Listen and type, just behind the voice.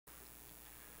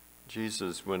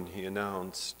Jesus, when he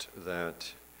announced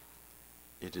that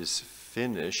it is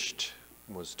finished,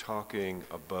 was talking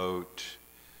about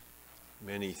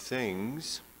many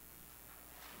things.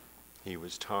 He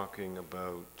was talking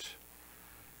about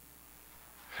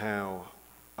how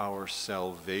our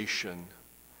salvation,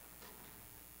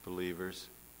 believers,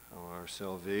 how our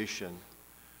salvation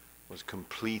was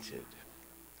completed,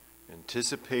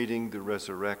 anticipating the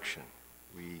resurrection.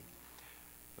 The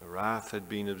wrath had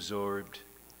been absorbed,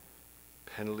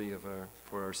 penalty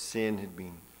for our sin had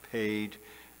been paid.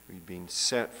 We'd been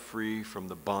set free from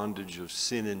the bondage of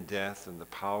sin and death and the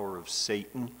power of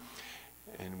Satan,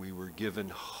 and we were given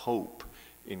hope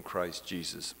in Christ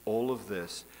Jesus. All of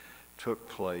this took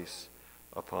place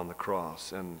upon the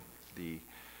cross, and the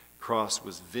cross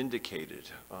was vindicated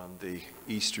on the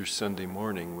Easter Sunday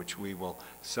morning, which we will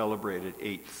celebrate at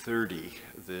 8:30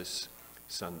 this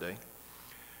Sunday.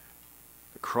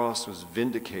 The cross was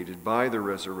vindicated by the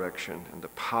resurrection, and the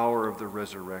power of the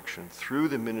resurrection through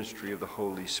the ministry of the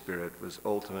Holy Spirit was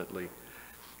ultimately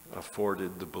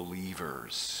afforded the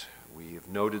believers. We have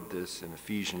noted this in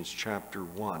Ephesians chapter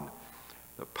 1,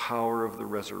 the power of the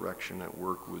resurrection at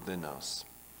work within us.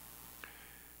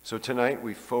 So tonight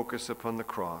we focus upon the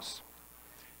cross.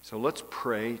 So let's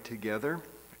pray together,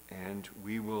 and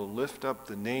we will lift up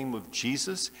the name of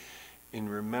Jesus in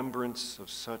remembrance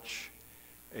of such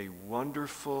a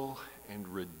wonderful and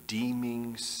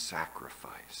redeeming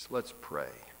sacrifice. Let's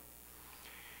pray.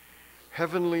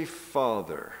 Heavenly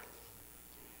Father,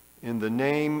 in the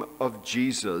name of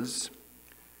Jesus,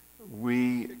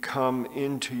 we come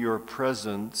into your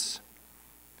presence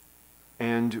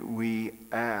and we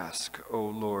ask, O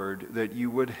Lord, that you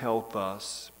would help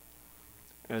us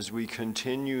as we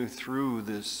continue through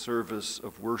this service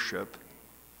of worship.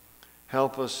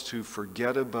 Help us to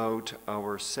forget about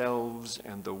ourselves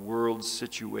and the world's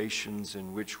situations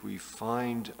in which we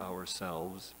find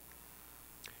ourselves,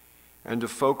 and to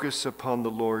focus upon the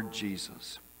Lord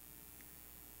Jesus.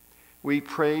 We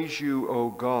praise you,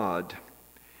 O God,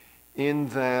 in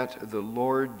that the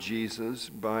Lord Jesus,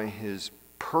 by his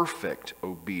perfect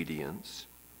obedience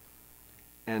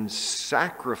and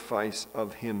sacrifice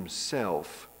of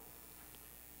himself,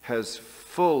 has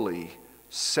fully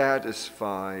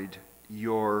satisfied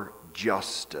your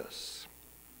justice.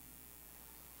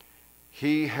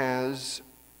 He has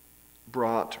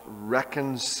brought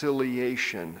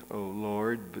reconciliation, O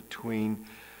Lord, between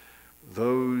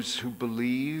those who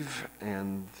believe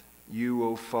and you,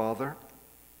 O Father.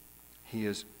 He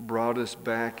has brought us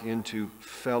back into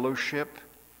fellowship.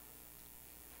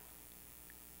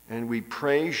 And we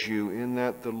praise you in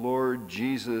that the Lord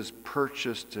Jesus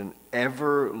purchased an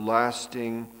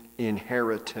everlasting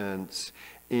inheritance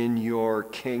in your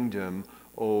kingdom,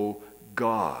 O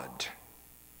God.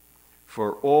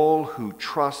 For all who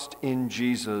trust in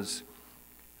Jesus,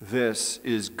 this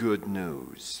is good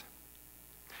news.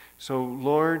 So,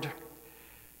 Lord,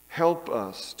 help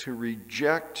us to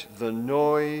reject the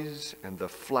noise and the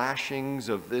flashings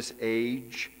of this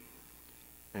age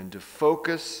and to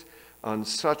focus on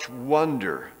such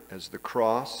wonder as the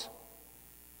cross.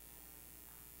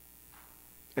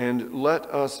 And let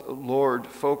us, Lord,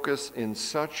 focus in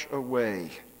such a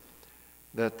way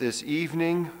that this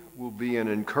evening will be an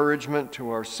encouragement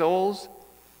to our souls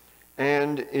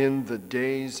and in the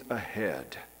days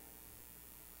ahead.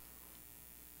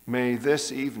 May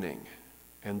this evening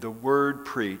and the word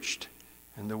preached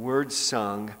and the word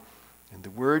sung and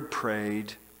the word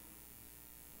prayed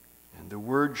and the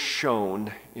word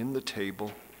shown in the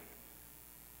table,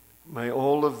 may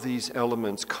all of these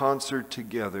elements concert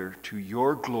together to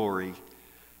your glory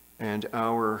and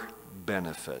our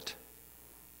benefit.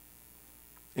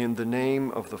 In the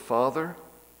name of the Father,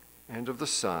 and of the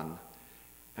Son,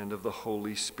 and of the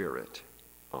Holy Spirit.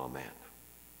 Amen.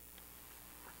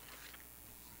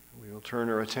 We will turn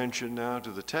our attention now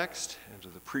to the text and to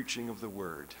the preaching of the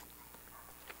word.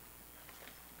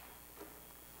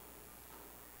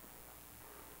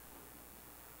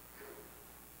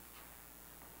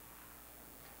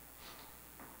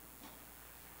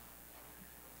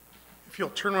 If you'll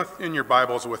turn in your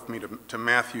Bibles with me to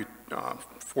Matthew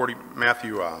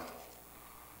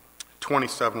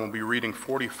 27, we'll be reading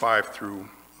 45 through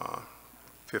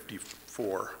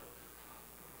 54.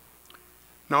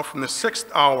 Now from the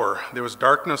 6th hour there was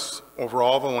darkness over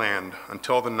all the land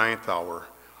until the 9th hour.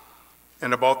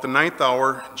 And about the 9th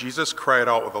hour Jesus cried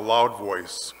out with a loud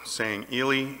voice, saying,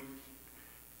 Eli,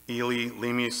 Eli,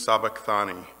 lema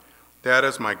sabachthani. That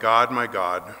is, my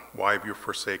God, why have you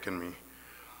forsaken me?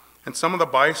 And some of the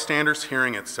bystanders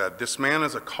hearing it said, This man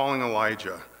is calling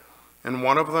Elijah. And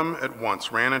one of them at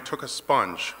once ran and took a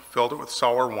sponge, filled it with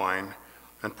sour wine,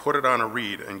 and put it on a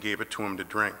reed and gave it to him to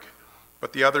drink.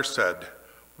 But the other said,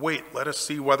 "Wait, let us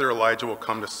see whether Elijah will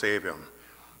come to save him."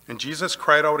 And Jesus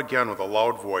cried out again with a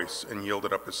loud voice and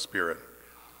yielded up his spirit.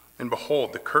 And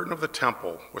behold, the curtain of the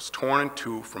temple was torn in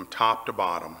two from top to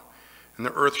bottom, and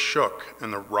the earth shook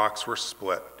and the rocks were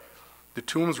split. The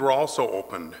tombs were also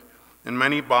opened, and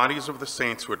many bodies of the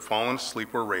saints who had fallen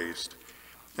asleep were raised.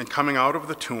 And coming out of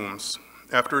the tombs,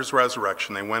 after his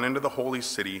resurrection, they went into the holy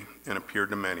city and appeared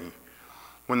to many.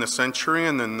 When the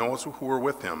centurion and those who were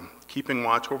with him, keeping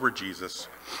watch over Jesus,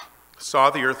 saw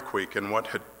the earthquake and what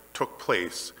had took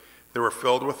place, they were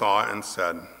filled with awe and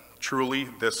said, "Truly,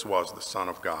 this was the Son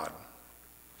of God."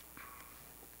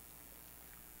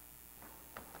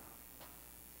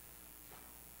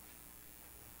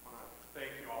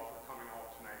 Thank you all for coming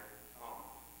out tonight.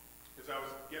 As I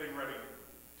was getting ready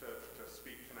to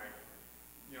speak tonight,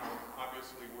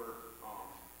 obviously we're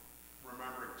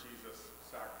remembering Jesus'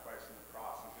 sacrifice on the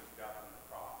cross and his death on the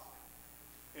cross.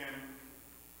 And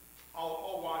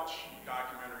I'll watch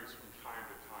documentaries from time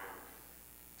to time.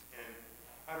 And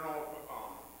I don't know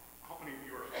how many of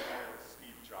you are familiar with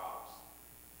Steve Jobs.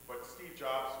 But Steve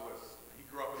Jobs he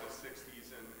grew up in the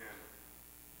 60s and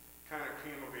kind of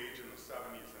came of age in the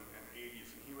 70s and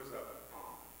 80s. And he was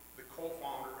the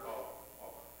co-founder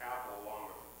of Apple along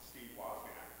with Steve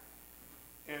Wozniak.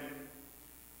 And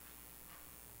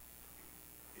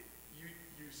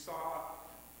you saw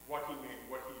what he made,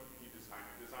 what he designed.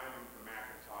 He designed the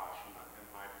Macintosh and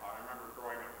iPod. I remember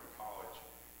growing up in college,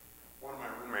 one of my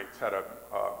roommates had a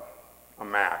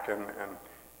Mac, and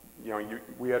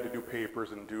we had to do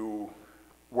papers and do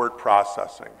word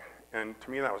processing. And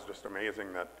to me, that was just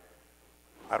amazing that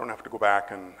I don't have to go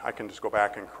back and I can just go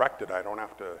back and correct it. I don't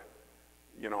have to,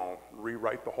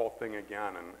 rewrite the whole thing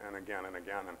again and again and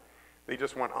again. And they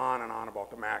just went on and on about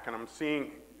the Mac. And I'm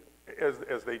seeing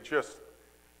as they just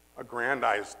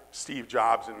aggrandized Steve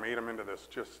Jobs and made him into this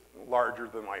just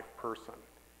larger-than-life person.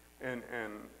 And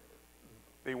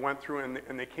they went through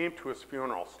and they came to his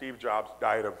funeral. Steve Jobs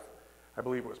died of, I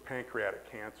believe it was pancreatic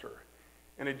cancer.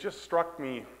 And it just struck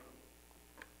me,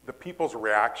 the people's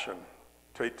reaction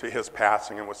to his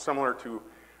passing, and was similar to,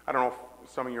 I don't know if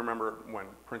some of you remember when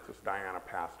Princess Diana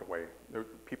passed away.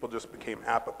 People just became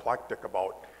apoplectic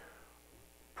about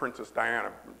Princess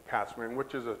Diana passing away,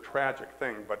 which is a tragic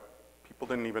thing, but people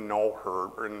didn't even know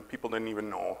her, and people didn't even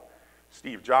know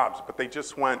Steve Jobs. But they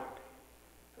just went,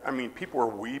 people were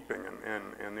weeping,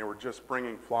 and they were just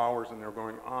bringing flowers, and they were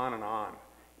going on and on.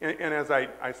 And as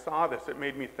I saw this, it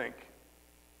made me think,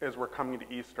 as we're coming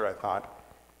to Easter, I thought,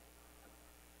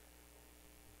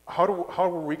 how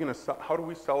do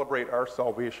we celebrate our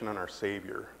salvation and our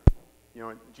Savior?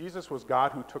 Jesus was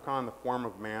God who took on the form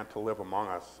of man to live among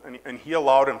us, and he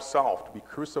allowed himself to be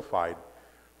crucified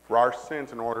for our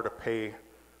sins in order to pay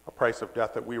a price of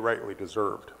death that we rightly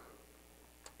deserved.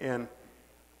 And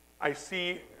I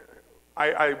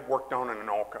work down in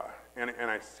Anoka, and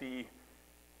I see,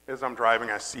 as I'm driving,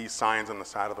 I see signs on the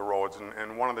side of the roads,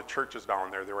 and one of the churches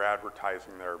down there, they were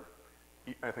advertising their,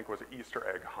 I think it was an Easter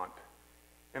egg hunt.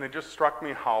 And it just struck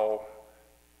me how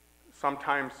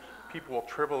sometimes people will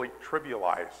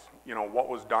trivialize, what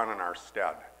was done in our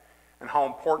stead, and how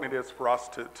important it is for us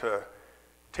to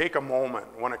take a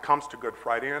moment when it comes to Good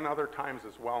Friday and other times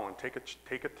as well, and take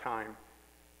a time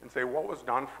and say, what was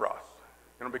done for us?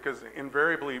 Because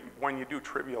invariably, when you do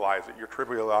trivialize it, you're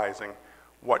trivializing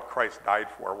what Christ died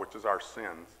for, which is our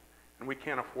sins. And we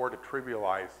can't afford to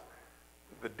trivialize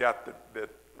the debt that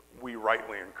we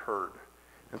rightly incurred.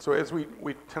 And so as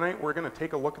tonight we're going to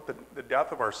take a look at the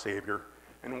death of our Savior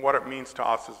and what it means to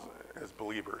us as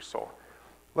believers. So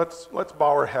let's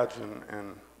bow our heads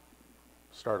and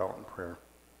start out in prayer.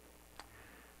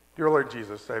 Dear Lord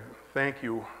Jesus, I thank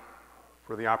you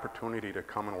for the opportunity to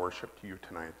come and worship to you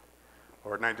tonight.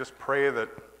 Lord, and I just pray that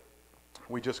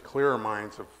we just clear our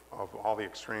minds of all the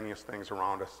extraneous things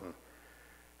around us and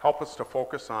help us to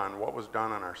focus on what was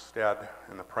done in our stead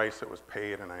and the price that was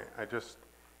paid. And I just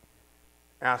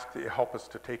ask that you help us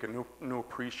to take a new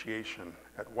appreciation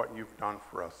at what you've done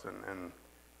for us and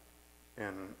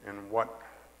what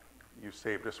you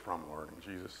saved us from, Lord. In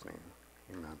Jesus' name,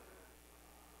 amen.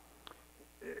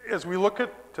 As we look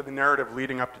to the narrative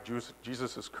leading up to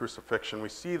Jesus' crucifixion, we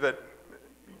see that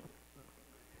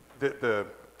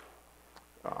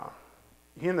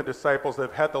he and the disciples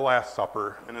have had the Last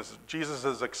Supper, and as Jesus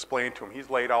has explained to them, he's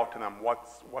laid out to them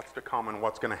what's to come and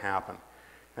what's going to happen,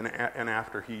 and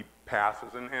after he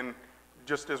passes. And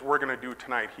just as we're going to do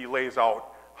tonight, he lays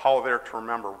out how they're to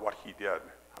remember what he did,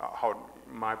 how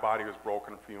my body was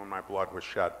broken for you and my blood was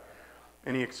shed.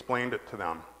 And he explained it to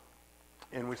them.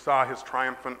 And we saw his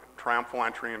triumphal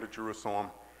entry into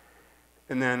Jerusalem.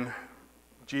 And then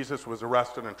Jesus was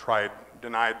arrested and tried,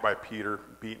 denied by Peter,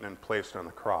 beaten, and placed on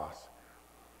the cross.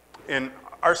 And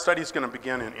our study is going to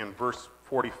begin in verse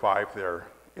 45 there.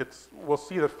 We'll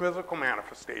see the physical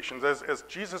manifestations. As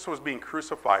Jesus was being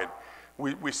crucified,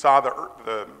 we saw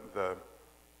the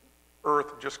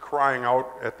earth just crying out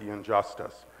at the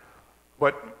injustice.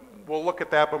 But we'll look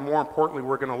at that, but more importantly,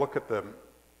 we're going to look at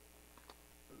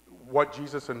what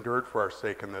Jesus endured for our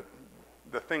sake and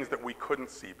the things that we couldn't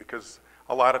see, because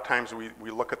a lot of times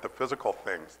we look at the physical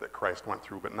things that Christ went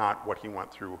through, but not what he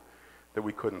went through that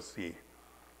we couldn't see.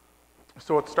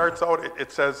 So it starts out,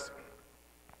 it says,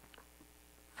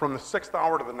 from the 6th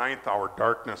hour to the 9th hour,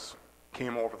 darkness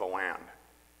came over the land.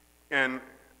 And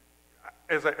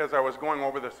as I was going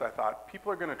over this, I thought,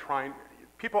 people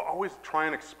always try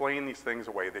and explain these things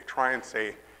away. They try and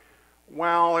say,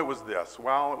 well, it was this,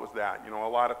 well, it was that. You know, a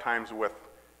lot of times with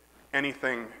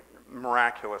anything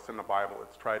miraculous in the Bible,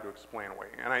 it's tried to explain away.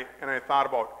 And I thought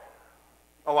about,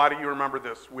 a lot of you remember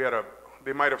this,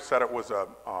 they might have said it was a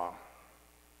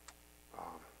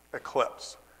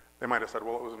eclipse. They might have said,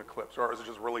 well, it was an eclipse, or it was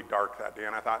just really dark that day.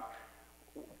 And I thought,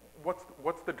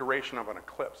 what's the duration of an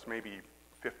eclipse? Maybe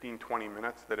 15, 20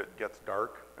 minutes that it gets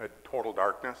dark, total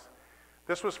darkness.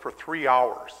 This was for 3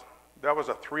 hours. That was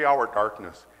a 3-hour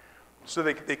darkness. So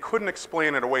they couldn't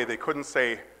explain it away. They couldn't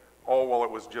say, oh, well, it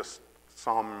was just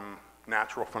some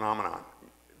natural phenomenon.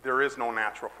 There is no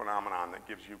natural phenomenon that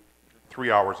gives you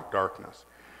 3 hours of darkness.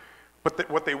 But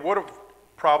what they would have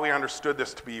probably understood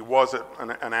this to be was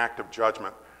an act of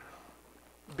judgment,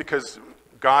 because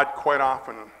God quite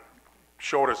often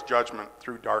showed us judgment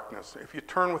through darkness. If you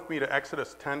turn with me to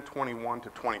Exodus 10:21 to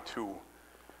 22,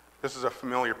 this is a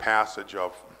familiar passage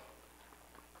of,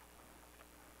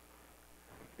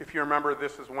 if you remember,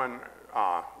 this is when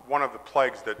one of the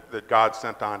plagues that God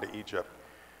sent on to Egypt.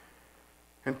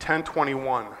 In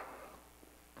 10:21,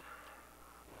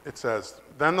 it says,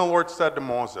 "Then the Lord said to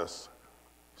Moses,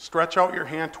 'Stretch out your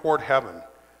hand toward heaven,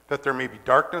 that there may be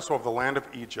darkness over the land of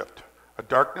Egypt, a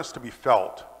darkness to be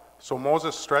felt.' So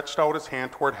Moses stretched out his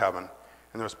hand toward heaven,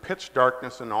 and there was pitch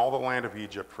darkness in all the land of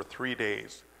Egypt for 3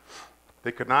 days.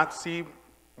 They could not see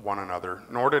one another,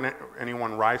 nor did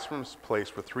anyone rise from his place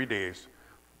for 3 days,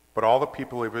 but all the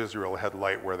people of Israel had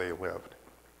light where they lived."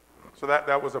 So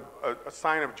that was a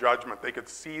sign of judgment. They could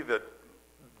see that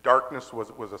darkness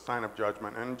was a sign of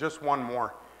judgment. And just one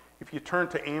more. If you turn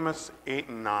to Amos 8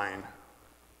 and 9.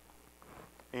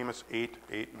 Amos 8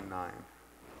 and 9.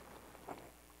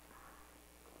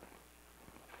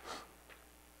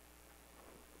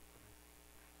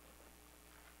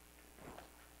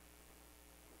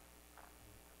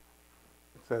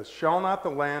 It says, "Shall not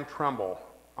the land tremble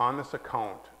on this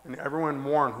account, and everyone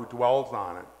mourn who dwells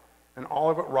on it, and all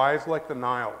of it rise like the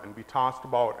Nile, and be tossed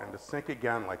about, and to sink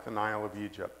again like the Nile of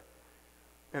Egypt?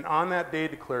 And on that day,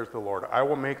 declares the Lord, I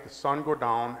will make the sun go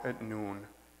down at noon,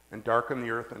 and darken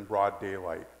the earth in broad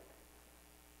daylight."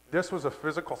 This was a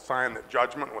physical sign that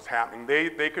judgment was happening.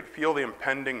 They could feel the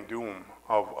impending doom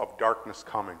of darkness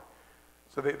coming.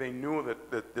 So they knew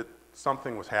that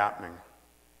something was happening.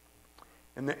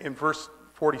 And in verse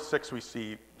 46, we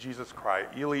see Jesus cry,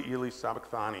 "Eli, Eli,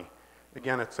 sabachthani."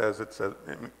 Again, it says,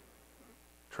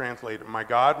 translated, my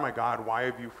God, why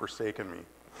have you forsaken me?"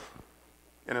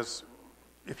 And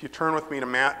if you turn with me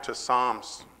to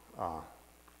Psalms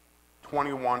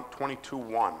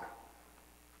 22:1.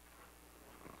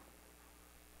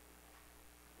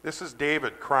 This is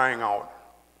David crying out.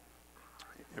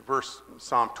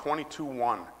 Psalm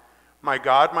 22:1. My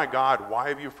God, why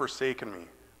have you forsaken me?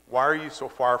 Why are you so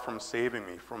far from saving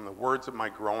me from the words of my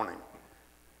groaning?"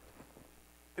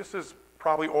 This is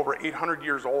probably over 800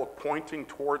 years old, pointing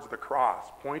towards the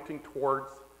cross, pointing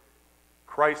towards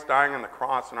Christ dying on the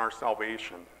cross and our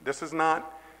salvation. This is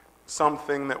not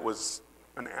something that was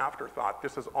an afterthought.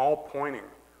 This is all pointing.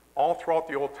 All throughout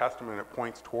the Old Testament, it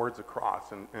points towards the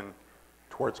cross and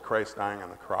towards Christ dying on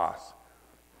the cross.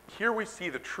 Here we see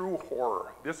the true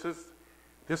horror. This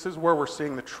is where we're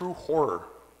seeing the true horror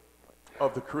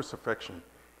of the crucifixion.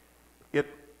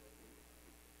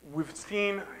 We've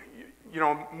seen,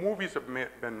 movies have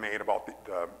been made about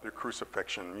the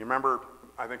crucifixion. You remember,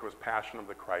 I think it was Passion of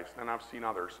the Christ, and I've seen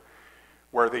others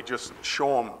where they just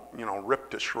show him,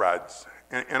 ripped to shreds.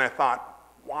 And I thought,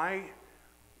 why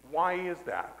is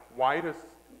that? Why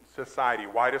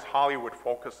does Hollywood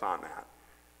focus on that?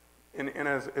 And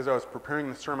as I was preparing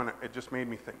the sermon, it just made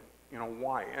me think,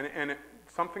 why? And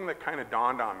something that kind of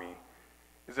dawned on me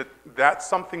is that that's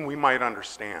something we might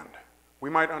understand. We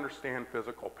might understand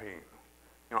physical pain.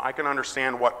 I can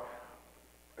understand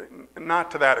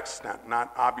not to that extent,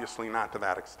 obviously not to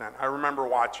that extent. I remember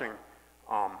watching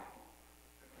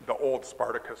the old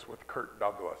Spartacus with Kirk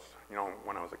Douglas,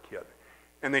 when I was a kid.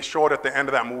 And they showed at the end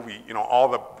of that movie, all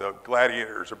the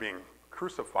gladiators are being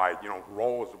crucified,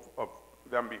 rows of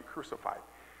them being crucified.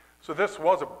 So this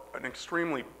was an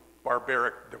extremely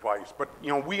barbaric device. But,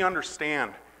 we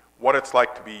understand what it's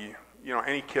like to be,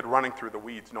 any kid running through the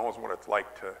weeds knows what it's like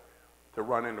to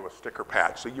run into a sticker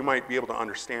patch. So you might be able to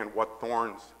understand what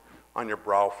thorns on your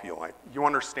brow feel like. You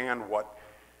understand what,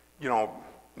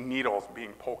 needles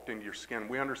being poked into your skin.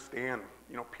 We understand,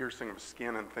 piercing of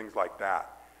skin and things like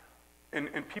that.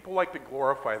 And people like to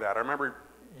glorify that. I remember,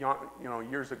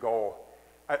 years ago,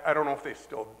 I don't know if they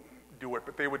still do it,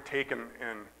 but they would take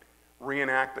and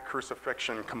reenact the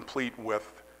crucifixion complete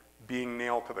with being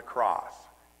nailed to the cross.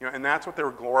 And that's what they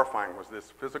were glorifying, was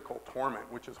this physical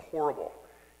torment, which is horrible.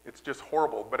 It's just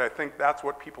horrible, but I think that's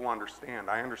what people understand.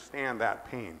 I understand that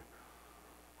pain.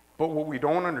 But what we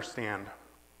don't understand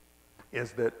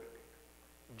is that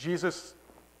Jesus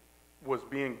was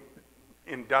being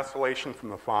in desolation from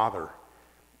the Father.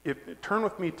 Turn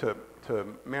with me to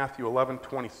Matthew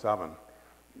 11:27.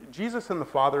 Jesus and the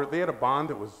Father, they had a bond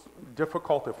that was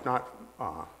difficult, if not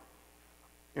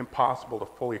impossible to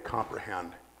fully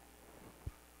comprehend.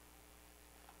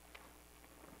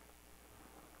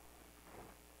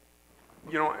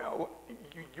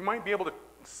 You might be able to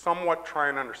somewhat try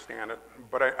and understand it,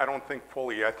 but I don't think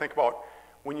fully. I think about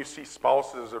when you see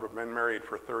spouses that have been married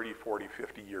for 30, 40,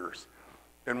 50 years,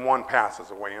 and one passes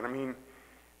away. And I mean,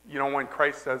 when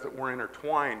Christ says that we're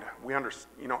intertwined,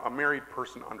 a married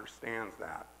person understands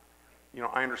that.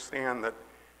 I understand that,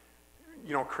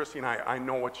 Chrissy and I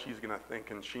know what she's going to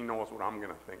think, and she knows what I'm going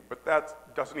to think. But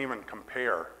that doesn't even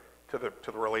compare to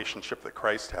the relationship that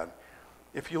Christ had.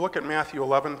 If you look at Matthew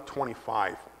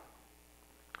 11:25,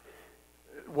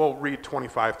 we'll read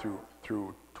 25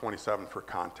 through 27 for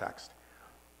context.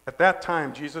 At that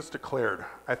time, Jesus declared,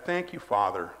 "I thank you,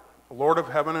 Father, Lord of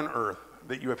heaven and earth,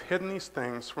 that you have hidden these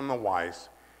things from the wise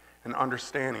and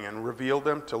understanding and revealed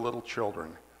them to little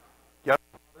children. Yet,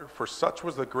 Father, for such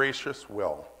was the gracious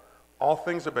will. All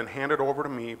things have been handed over to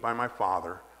me by my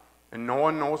Father, and no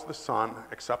one knows the Son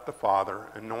except the Father,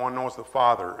 and no one knows the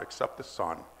Father except the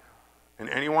Son, and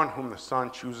anyone whom the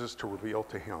Son chooses to reveal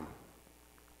to him."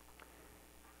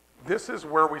 This is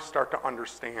where we start to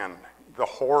understand the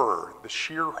horror, the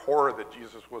sheer horror that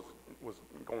Jesus was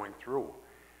going through.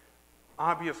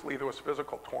 Obviously, there was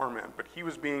physical torment, but he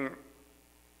was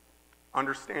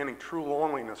understanding true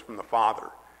loneliness from the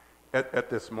Father at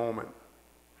this moment.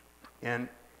 And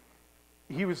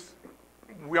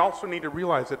we also need to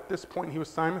realize at this point he was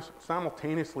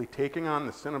simultaneously taking on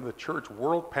the sin of the church,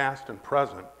 world past and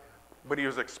present, but he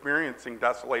was experiencing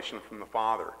desolation from the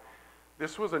Father.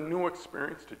 This was a new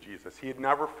experience to Jesus. He had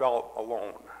never felt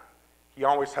alone. He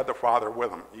always had the Father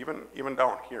with him, even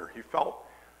down here. He felt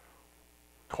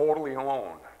totally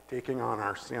alone, taking on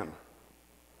our sin.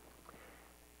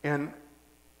 And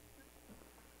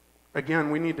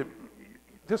again,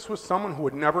 this was someone who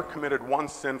had never committed one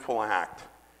sinful act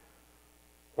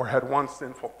or had one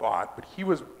sinful thought, but he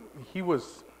was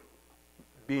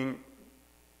being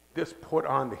this put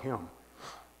onto him.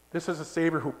 This is a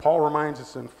Savior who Paul reminds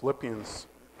us in Philippians.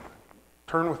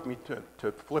 Turn with me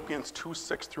to Philippians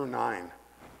 2:6 through 9.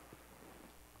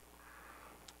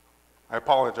 I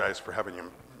apologize for having you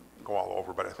go all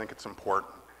over, but I think it's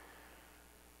important.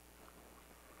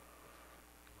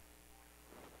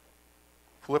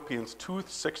 Philippians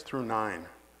 2:6 through 9.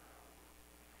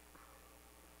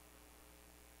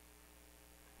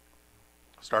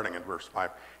 Starting at verse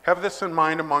 5. "Have this in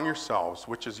mind among yourselves,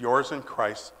 which is yours in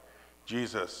Christ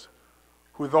Jesus,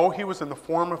 who though he was in the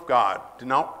form of God, did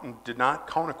not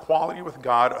count equality with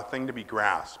God a thing to be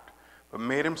grasped, but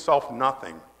made himself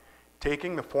nothing,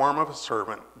 taking the form of a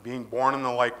servant, being born in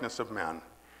the likeness of men,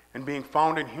 and being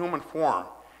found in human form,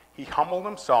 he humbled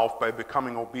himself by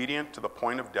becoming obedient to the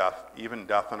point of death, even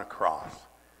death on a cross."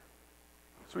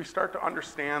 So we start to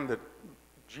understand that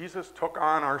Jesus took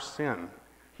on our sin.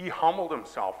 He humbled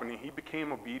himself and he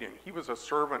became obedient. He was a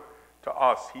servant to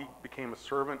us. He became a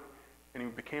servant and he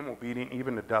became obedient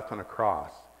even to death on a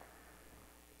cross.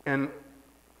 And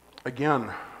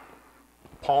again,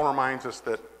 Paul reminds us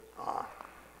that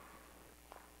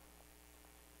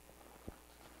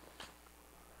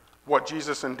what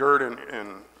Jesus endured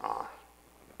in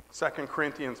 2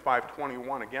 Corinthians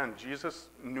 5:21, again, Jesus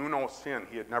knew no sin.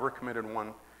 He had never committed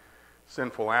one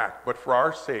sinful act. But for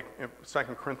our sake,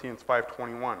 2 Corinthians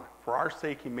 5:21, for our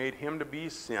sake he made him to be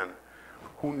sin,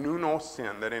 who knew no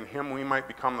sin, that in him we might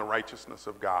become the righteousness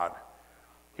of God.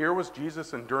 Here was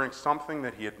Jesus enduring something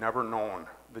that he had never known,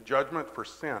 the judgment for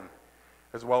sin,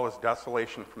 as well as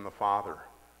desolation from the Father.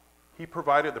 He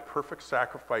provided the perfect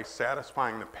sacrifice,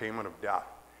 satisfying the payment of death.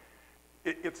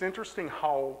 It's interesting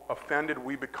how offended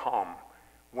we become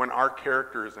when our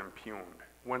character is impugned,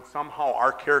 when somehow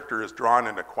our character is drawn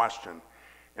into question.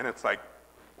 And it's like,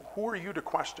 who are you to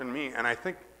question me? And I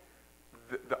think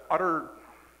the utter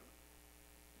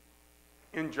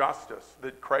injustice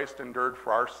that Christ endured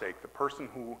for our sake, the person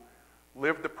who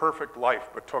lived the perfect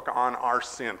life but took on our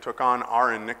sin, took on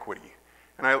our iniquity.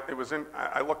 And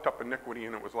I looked up iniquity,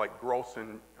 and it was like gross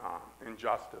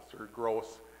injustice or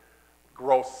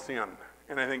gross sin.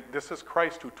 And I think this is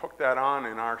Christ who took that on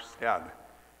in our stead.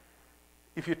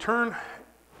 If you turn,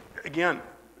 again,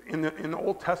 in the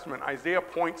Old Testament, Isaiah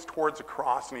points towards a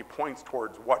cross, and he points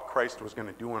towards what Christ was going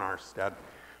to do in our stead.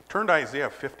 Turn to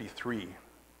Isaiah 53.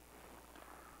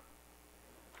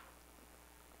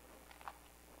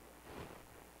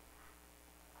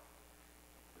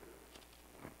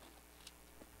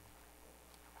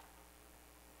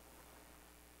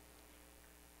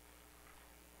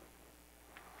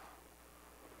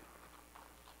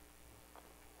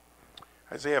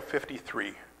 Isaiah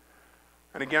 53.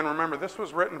 And again, remember, this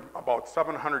was written about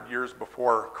 700 years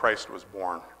before Christ was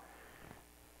born.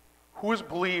 Who has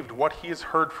believed what he has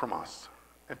heard from us?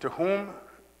 And to whom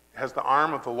has the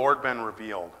arm of the Lord been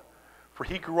revealed? For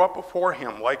he grew up before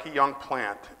him like a young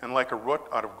plant, and like a root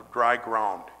out of dry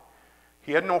ground.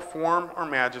 He had no form or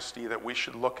majesty that we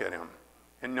should look at him,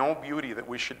 and no beauty that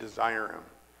we should desire him.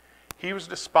 He was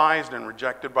despised and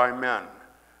rejected by men,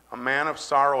 a man of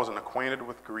sorrows and acquainted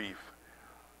with grief.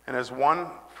 And as one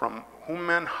from whom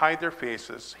men hide their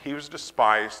faces, he was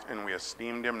despised, and we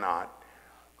esteemed him not.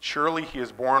 Surely he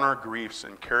has borne our griefs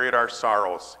and carried our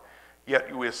sorrows,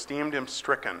 yet we esteemed him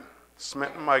stricken,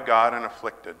 smitten by God, and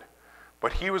afflicted.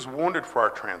 But he was wounded for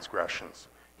our transgressions.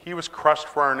 He was crushed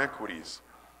for our iniquities.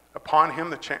 Upon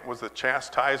him was the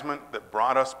chastisement that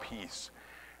brought us peace,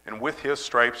 and with his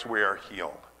stripes we are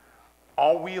healed.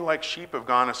 All we like sheep have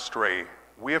gone astray.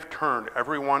 We have turned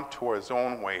every one to his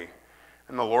own way,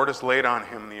 and the Lord has laid on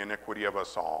him the iniquity of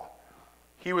us all.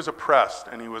 He was oppressed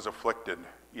and he was afflicted,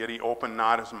 yet he opened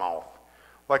not his mouth.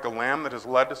 Like a lamb that is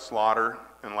led to slaughter,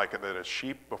 and like that a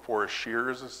sheep before his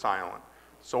shearers is silent,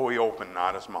 so he opened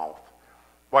not his mouth.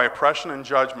 By oppression and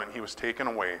judgment he was taken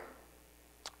away.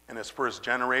 And as for his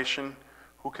generation,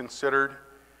 who considered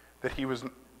that he was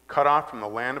cut off from the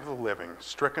land of the living,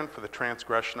 stricken for the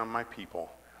transgression of my people.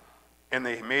 And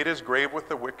they made his grave with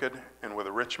the wicked, and with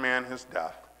a rich man in his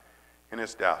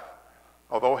death.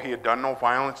 Although he had done no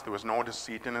violence, there was no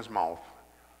deceit in his mouth.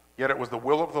 Yet it was the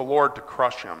will of the Lord to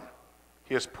crush him.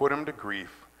 He has put him to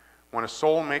grief. When a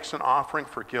soul makes an offering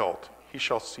for guilt, he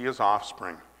shall see his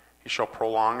offspring. He shall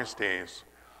prolong his days.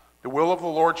 The will of the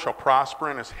Lord shall prosper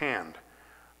in his hand.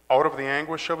 Out of the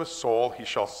anguish of his soul he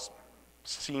shall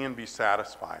see and be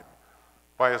satisfied.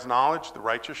 By his knowledge the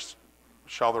righteous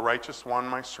one,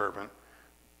 my servant,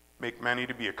 make many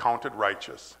to be accounted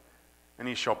righteous, and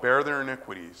he shall bear their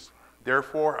iniquities.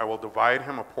 Therefore I will divide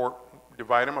him a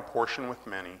portion with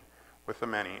the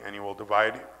many, and he will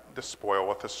divide the spoil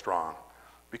with the strong,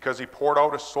 because he poured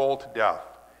out his soul to death,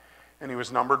 and he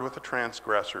was numbered with the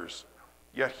transgressors.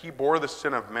 Yet he bore the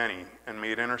sin of many and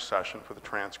made intercession for the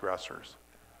transgressors.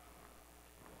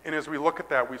 And as we look at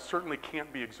that, we certainly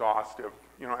can't be exhaustive,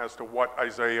 as to what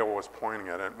Isaiah was pointing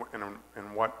at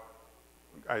and what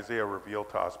Isaiah revealed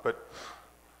to us. But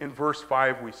in verse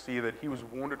 5, we see that he was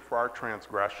wounded for our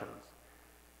transgressions,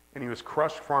 and he was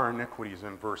crushed for our iniquities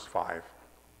in verse 5.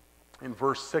 In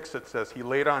verse 6, it says, he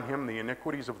laid on him the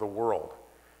iniquities of the world.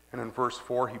 And in verse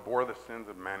 4, he bore the sins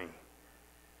of many.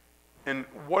 And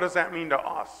what does that mean to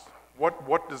us?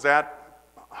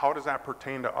 How does that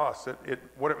pertain to us?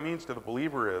 What it means to the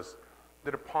believer is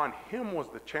that upon him was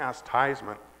the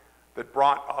chastisement that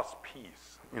brought us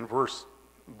peace. In verse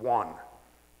 1,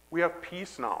 we have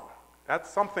peace now. That's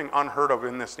something unheard of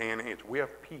in this day and age. We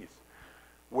have peace.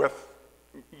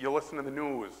 You listen to the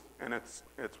news, and it's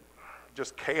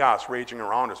just chaos raging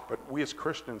around us, but we as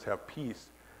Christians have peace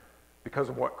because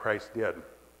of what Christ did.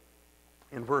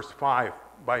 In verse 5,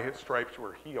 by his stripes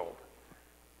we're healed.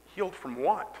 Healed from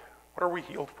what? What are we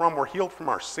healed from? We're healed from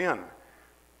our sin.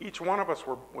 Each one of us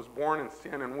was born in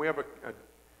sin, and we have a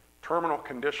terminal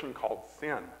condition called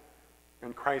sin,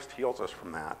 and Christ heals us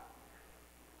from that.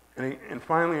 And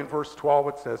finally, in verse 12,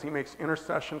 it says, he makes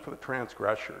intercession for the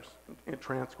transgressors. The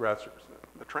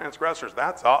transgressors,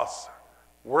 that's us.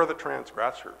 We're the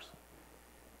transgressors.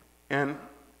 And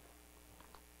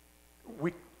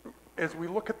as we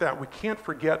look at that, we can't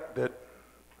forget that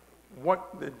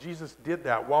Jesus did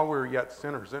that while we were yet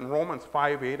sinners. In Romans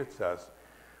 5:8 it says,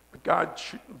 but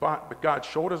God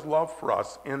showed his love for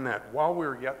us in that while we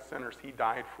were yet sinners, he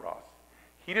died for us.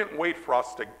 He didn't wait for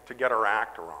us to get our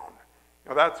act around.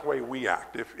 That's the way we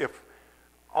act. If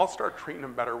I'll start treating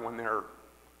them better when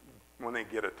they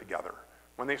get it together.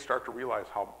 When they start to realize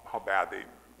how bad they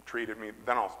treated me,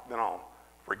 then I'll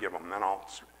forgive them.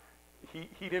 He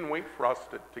didn't wait for us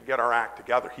to get our act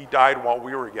together. He died while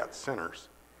we were yet sinners.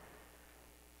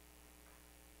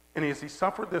 And as he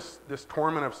suffered this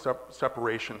torment of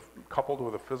separation, coupled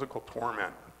with a physical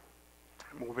torment,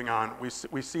 moving on,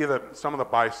 we see that some of the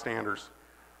bystanders,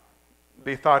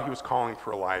 they thought he was calling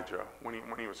for Elijah when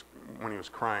he was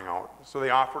crying out. So they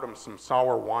offered him some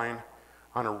sour wine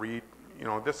on a reed.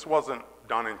 This wasn't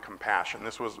done in compassion.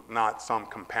 This was not some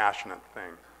compassionate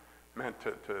thing meant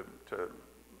to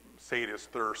sate his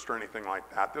thirst or anything like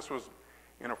that. This was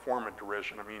in a form of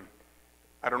derision.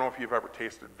 I don't know if you've ever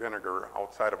tasted vinegar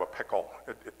outside of a pickle.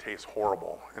 It tastes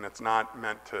horrible, and it's not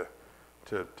meant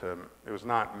it was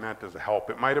not meant as a help.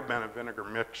 It might have been a vinegar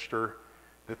mixture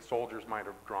that soldiers might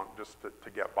have drunk just to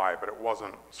get by, but it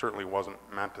certainly wasn't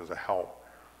meant as a help.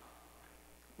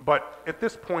 But at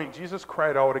this point, Jesus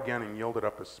cried out again and yielded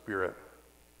up his spirit.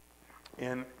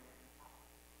 And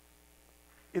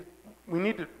we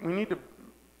need to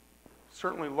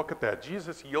certainly look at that.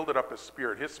 Jesus yielded up his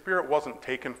spirit. His spirit wasn't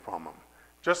taken from him.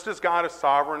 Just as God is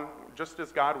sovereign, just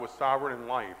as God was sovereign in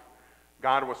life,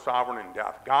 God was sovereign in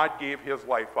death. God gave his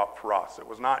life up for us. It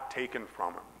was not taken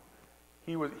from him.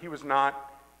 He was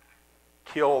not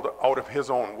killed out of his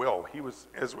own will. He was,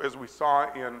 as we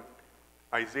saw in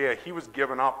Isaiah, he was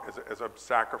given up as a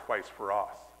sacrifice for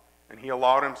us. And he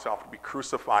allowed himself to be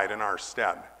crucified in our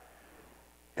stead.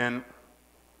 And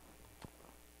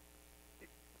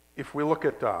if we look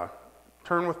at,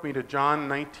 turn with me to John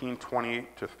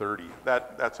 19:28-30.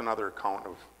 That's another account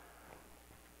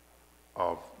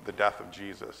of the death of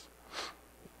Jesus.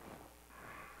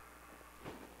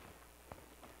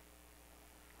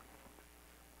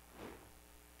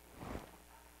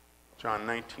 John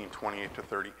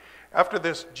 19:28-30. After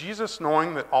this, Jesus,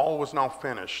 knowing that all was now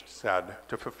finished, said,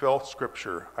 to fulfill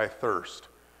Scripture, I thirst.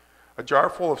 A jar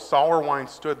full of sour wine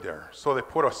stood there. So they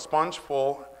put a sponge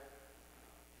full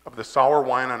of the sour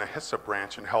wine on a hyssop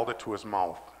branch and held it to his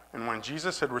mouth. And when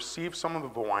Jesus had received some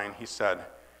of the wine, he said,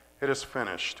 it is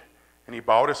finished. And he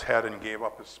bowed his head and gave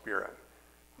up his spirit.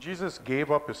 Jesus gave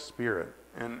up his spirit.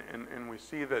 And we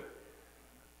see that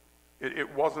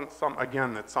it wasn't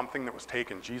something that was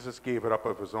taken. Jesus gave it up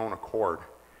of his own accord.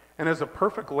 And as a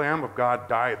perfect Lamb of God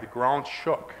died, the ground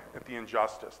shook at the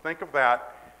injustice. Think of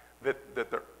that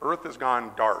the earth has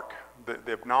gone dark.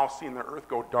 They've now seen the earth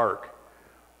go dark.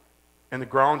 And the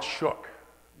ground shook.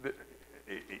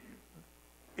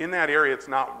 In that area, it's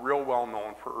not real well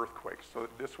known for earthquakes. So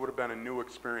this would have been a new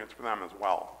experience for them as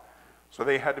well. So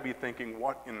they had to be thinking,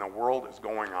 what in the world is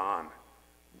going on?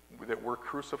 That we're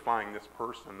crucifying this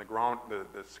person. The ground,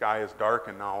 the sky is dark,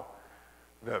 and now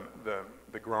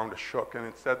the ground is shook. And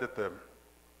it said that the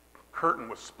curtain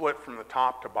was split from the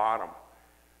top to bottom.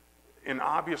 And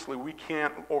obviously, we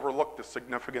can't overlook the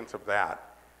significance of that.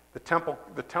 The temple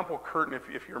curtain,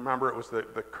 if you remember, it was the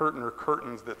curtain or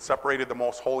curtains that separated the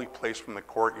most holy place from the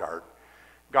courtyard.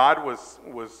 God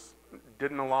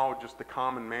didn't allow just the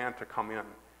common man to come in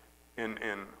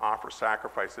and offer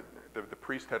sacrifice. The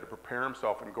priest had to prepare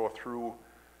himself and go through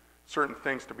certain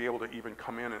things to be able to even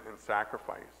come in and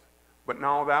sacrifice. But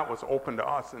now that was open to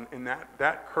us, and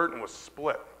that curtain was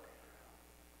split.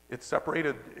 It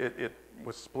separated, it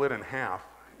was split in half.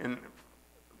 And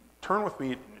turn with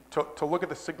me to look at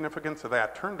the significance of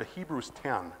that. Turn to Hebrews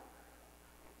 10.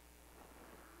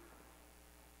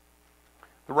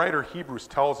 The writer of Hebrews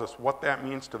tells us what that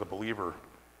means to the believer.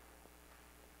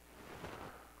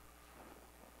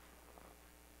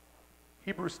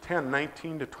 Hebrews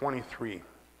 10:19-23.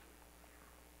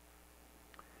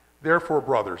 Therefore,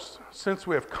 brothers, since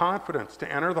we have confidence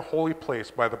to enter the holy place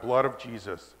by the blood of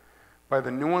Jesus, by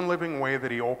the new and living way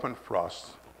that he opened for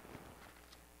us,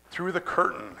 through the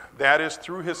curtain, that is,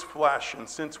 through his flesh, and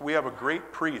since we have a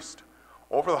great priest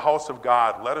over the house of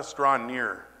God, let us draw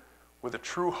near with a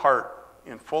true heart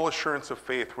in full assurance of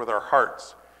faith, with our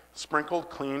hearts sprinkled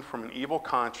clean from an evil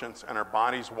conscience and our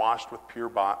bodies washed with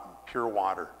pure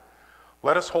water.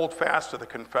 Let us hold fast to the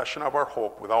confession of our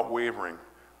hope without wavering,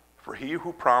 for he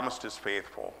who promised is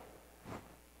faithful.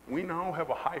 We now have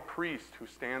a high priest who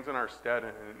stands in our stead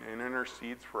and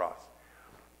intercedes for us.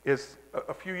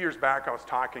 A few years back, I was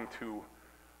talking to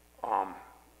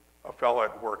a fellow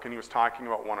at work, and he was talking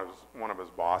about one of his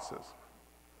bosses.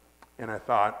 And I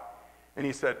thought, and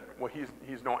he said, well,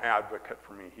 he's no advocate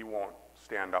for me. He won't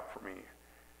stand up for me.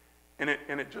 And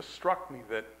it just struck me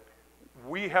that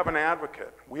we have an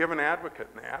advocate. We have an advocate,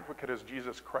 and the advocate is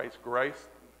Jesus Christ.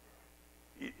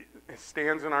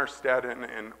 stands in our stead,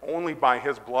 and only by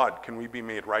his blood can we be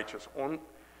made righteous.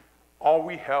 All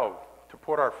we have to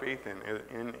put our faith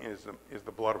in is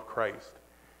the blood of Christ.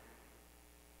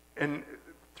 And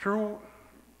through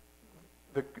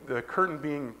the curtain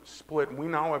being split, we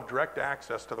now have direct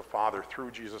access to the Father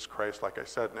through Jesus Christ, like I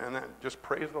said. And just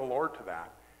praise the Lord to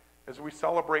that. As we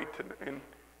celebrate and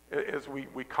as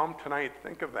we come tonight,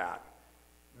 think of that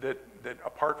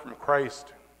apart from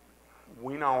Christ,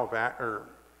 we now have,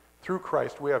 through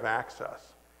Christ, we have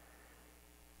access.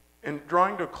 And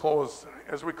drawing to a close,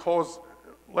 as we close,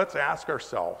 let's ask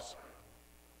ourselves,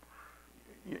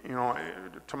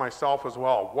 to myself as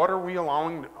well, what are we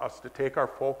allowing us to take our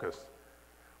focus?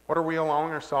 What are we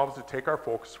allowing ourselves to take our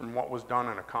focus from what was done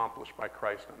and accomplished by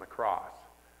Christ on the cross?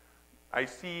 I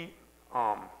see,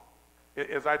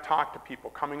 as I talk to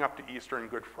people coming up to Easter and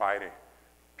Good Friday,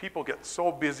 people get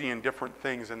so busy in different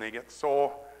things, and they get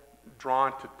so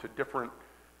drawn to different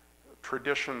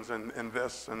traditions and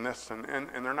this, and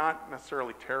they're not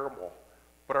necessarily terrible.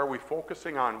 But are we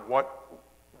focusing on what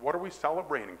are we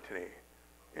celebrating today?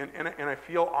 And I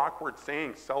feel awkward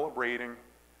saying celebrating.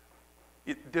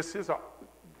 This is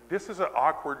an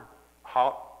awkward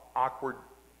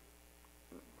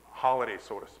holiday,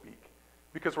 so to speak,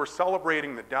 because we're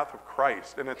celebrating the death of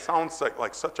Christ, and it sounds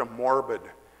like such a morbid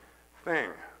thing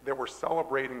that we're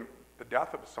celebrating the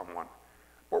death of someone.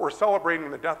 But we're celebrating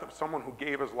the death of someone who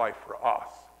gave his life for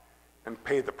us and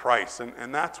paid the price,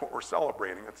 and that's what we're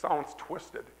celebrating. It sounds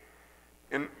twisted.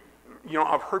 And,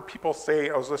 I've heard people say,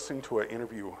 I was listening to an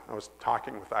interview, I was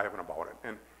talking with Ivan about it,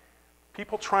 and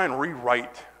people try and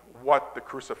rewrite what the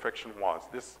crucifixion was.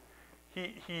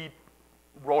 He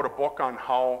wrote a book on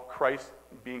how Christ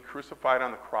being crucified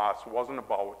on the cross wasn't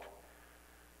about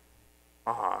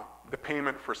the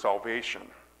payment for salvation,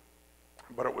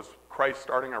 but it was Christ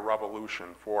starting a revolution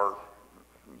for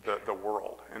the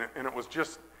world. And it was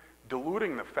just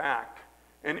diluting the fact.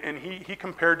 And he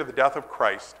compared to the death of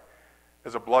Christ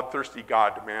as a bloodthirsty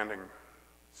God demanding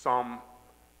some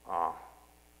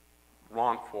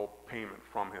wrongful payment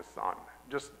from his son.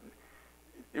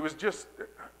 It was just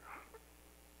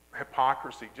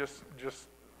hypocrisy, just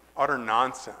utter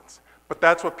nonsense. But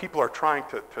that's what people are trying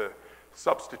to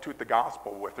substitute the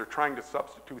gospel with. They're trying to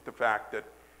substitute the fact that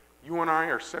you and I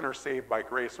are sinners saved by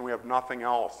grace, and we have nothing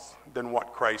else than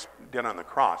what Christ did on the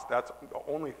cross. That's the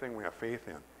only thing we have faith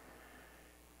in.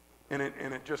 And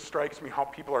it just strikes me how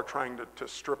people are trying to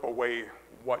strip away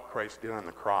what Christ did on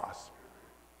the cross.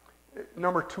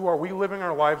 Number two, are we living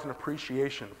our lives in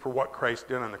appreciation for what Christ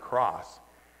did on the cross?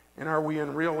 And are we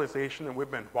in realization that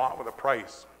we've been bought with a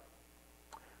price?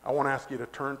 I won't ask you to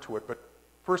turn to it, but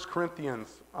 1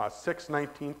 Corinthians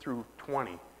 6:19 through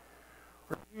 20.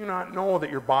 Or do you not know that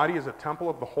your body is a temple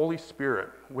of the Holy Spirit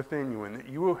within you, and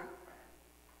that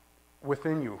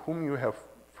within you, whom you have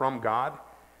from God?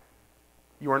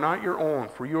 You are not your own,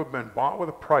 for you have been bought with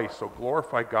a price, so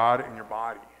glorify God in your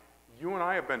body. You and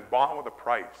I have been bought with a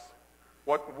price.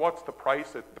 What's the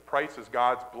price? The price is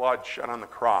God's blood shed on the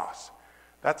cross.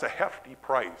 That's a hefty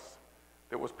price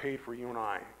that was paid for you and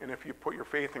I. And if you put your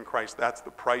faith in Christ, that's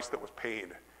the price that was paid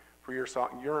for your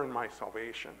and my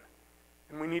salvation.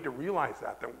 And we need to realize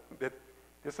that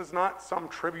this is not some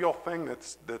trivial thing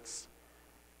that's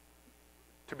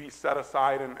to be set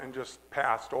aside and just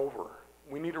passed over.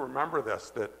 We need to remember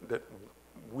this, that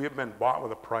we have been bought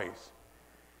with a price.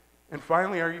 And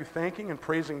finally, are you thanking and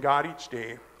praising God each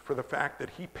day for the fact that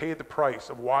he paid the price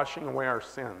of washing away our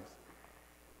sins?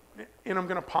 And I'm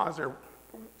going to pause there.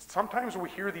 Sometimes we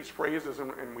hear these phrases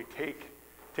and we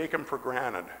take them for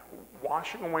granted.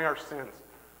 Washing away our sins.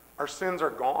 Our sins are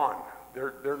gone.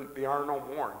 They are no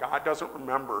more. God doesn't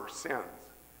remember sins.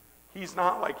 He's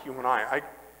not like you and I.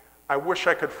 I wish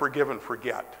I could forgive and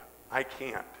forget. I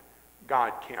can't.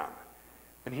 God can.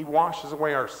 And he washes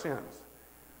away our sins,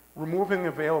 removing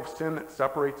the veil of sin that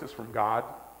separates us from God.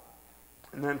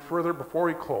 And then further, before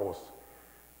we close,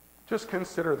 just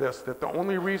consider this, that the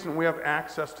only reason we have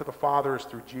access to the Father is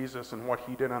through Jesus and what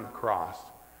he did on the cross.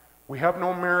 We have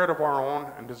no merit of our own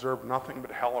and deserve nothing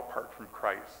but hell apart from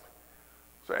Christ.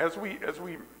 So as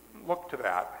we look to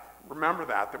that, remember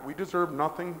that we deserve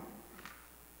nothing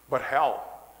but hell.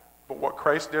 But what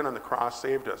Christ did on the cross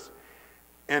saved us.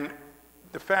 And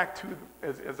the fact, too,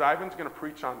 as Ivan's going to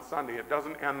preach on Sunday, it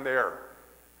doesn't end there.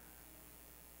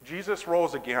 Jesus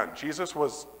rose again. Jesus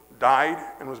died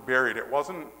and was buried. It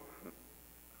wasn't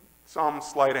some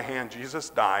sleight of hand. Jesus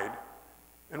died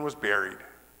and was buried,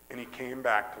 and he came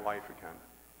back to life again.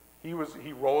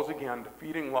 He rose again,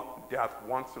 defeating death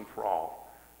once and for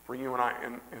all for you and I.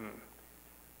 And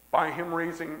by him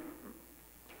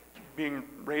being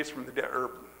raised from the dead,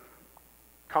 or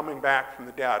coming back from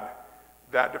the dead,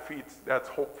 that's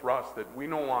hope for us, that we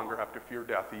no longer have to fear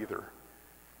death either.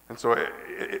 And so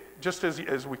just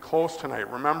as we close tonight,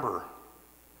 remember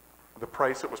the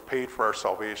price that was paid for our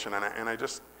salvation. And I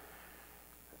just,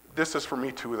 this is for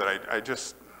me too, that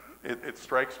it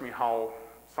strikes me how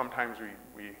sometimes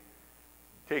we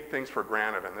take things for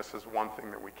granted, and this is one thing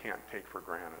that we can't take for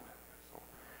granted. So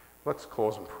let's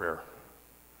close in prayer.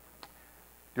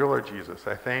 Dear Lord Jesus,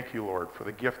 I thank you, Lord, for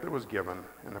the gift that was given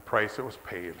and the price that was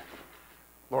paid.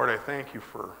 Lord, I thank you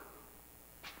for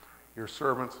your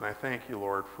servants, and I thank you,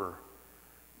 Lord, for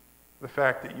the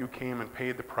fact that you came and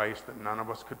paid the price that none of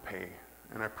us could pay.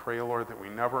 And I pray, Lord, that we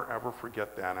never, ever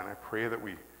forget that, and I pray that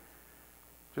we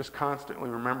just constantly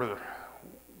remember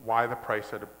why the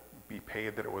price had to be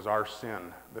paid, that it was our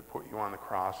sin that put you on the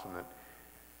cross, and that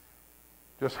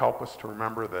just help us to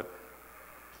remember that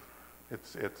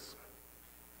it's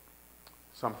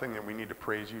something that we need to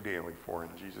praise you daily for. In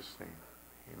Jesus' name,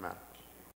 amen.